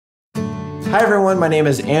Hi everyone, my name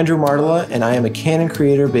is Andrew Martilla and I am a Canon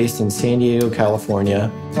creator based in San Diego,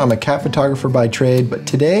 California. I'm a cat photographer by trade, but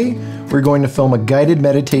today we're going to film a guided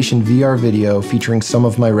meditation VR video featuring some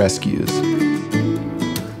of my rescues.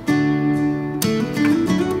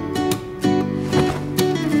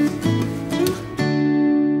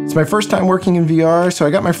 It's my first time working in VR, so I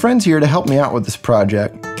got my friends here to help me out with this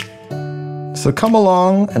project. So come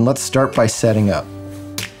along and let's start by setting up.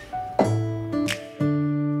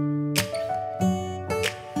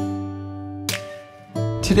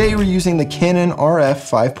 Today we're using the Canon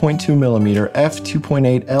RF5.2mm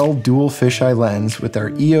F2.8 dual fisheye lens with our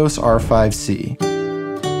EOS R5C.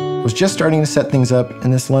 I was just starting to set things up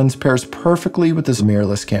and this lens pairs perfectly with this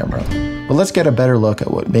mirrorless camera. But let's get a better look at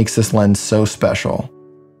what makes this lens so special.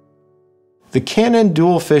 The Canon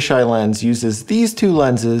dual fisheye lens uses these two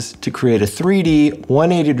lenses to create a 3D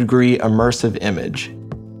 180-degree immersive image.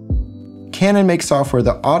 Canon makes software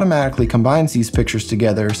that automatically combines these pictures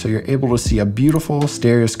together so you're able to see a beautiful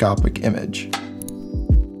stereoscopic image.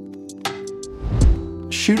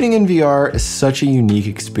 Shooting in VR is such a unique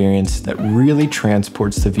experience that really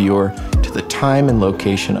transports the viewer to the time and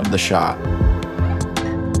location of the shot.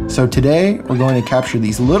 So today, we're going to capture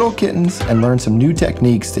these little kittens and learn some new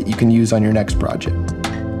techniques that you can use on your next project.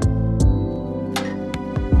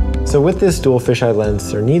 So with this dual fisheye lens,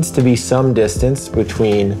 there needs to be some distance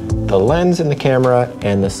between the lens in the camera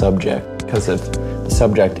and the subject, because if the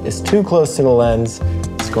subject is too close to the lens,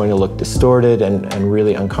 it's going to look distorted and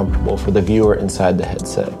really uncomfortable for the viewer inside the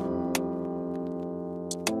headset.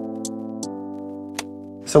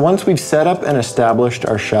 So once we've set up and established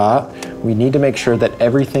our shot, we need to make sure that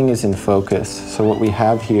everything is in focus. So what we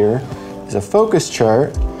have here is a focus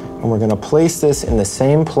chart, and we're going to place this in the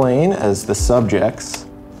same plane as the subjects.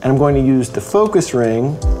 And I'm going to use the focus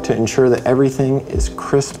ring to ensure that everything is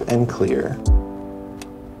crisp and clear.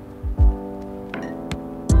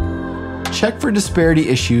 Check for disparity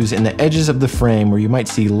issues in the edges of the frame where you might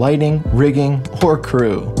see lighting, rigging, or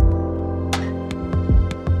crew.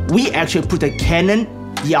 We actually put the Canon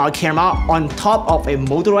VR camera on top of a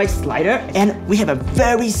motorized slider, and we have a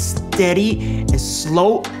very steady and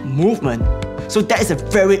slow movement. So that is a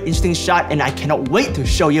very interesting shot, and I cannot wait to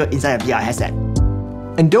show you inside a VR headset.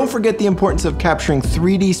 And don't forget the importance of capturing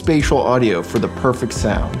 3D spatial audio for the perfect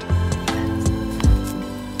sound.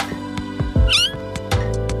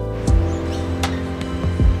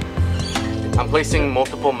 I'm placing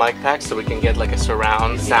multiple mic packs so we can get like a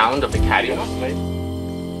surround sound of the cat ears.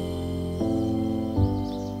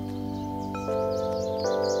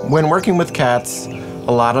 When working with cats,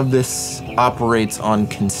 a lot of this operates on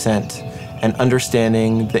consent and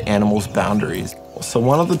understanding the animal's boundaries. So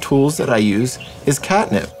one of the tools that I use is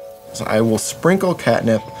catnip. So I will sprinkle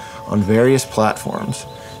catnip on various platforms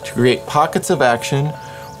to create pockets of action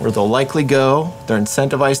where they'll likely go, they're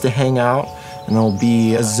incentivized to hang out, and there'll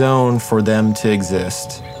be a zone for them to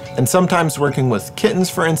exist. And sometimes working with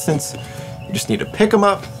kittens, for instance, you just need to pick them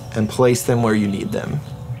up and place them where you need them.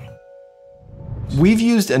 We've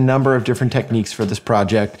used a number of different techniques for this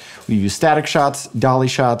project. We've used static shots, dolly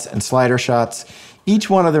shots, and slider shots.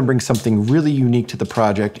 Each one of them brings something really unique to the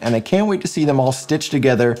project, and I can't wait to see them all stitched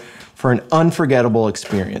together for an unforgettable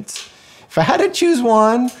experience. If I had to choose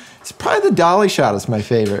one, it's probably the dolly shot is my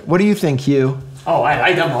favorite. What do you think, Hugh? Oh, I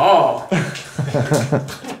like them all.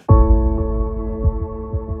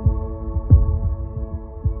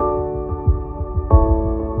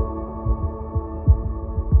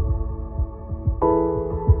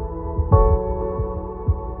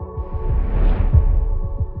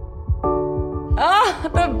 Oh,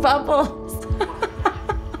 the bubbles.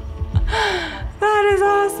 That is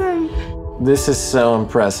awesome. This is so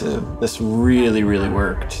impressive. This really, really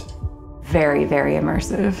worked. Very, very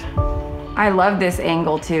immersive. I love this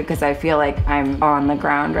angle too, because I feel like I'm on the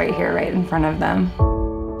ground right here, right in front of them.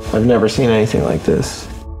 I've never seen anything like this.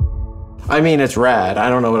 I mean, it's rad. I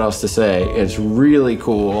don't know what else to say. It's really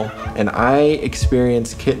cool. And I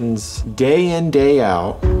experience kittens day in, day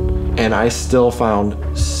out. And I still found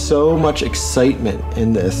so much excitement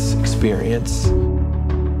in this experience.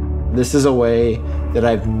 This is a way that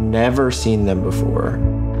I've never seen them before.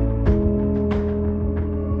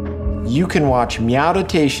 You can watch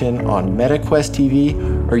Meow-ditation on MetaQuest TV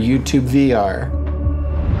or YouTube VR.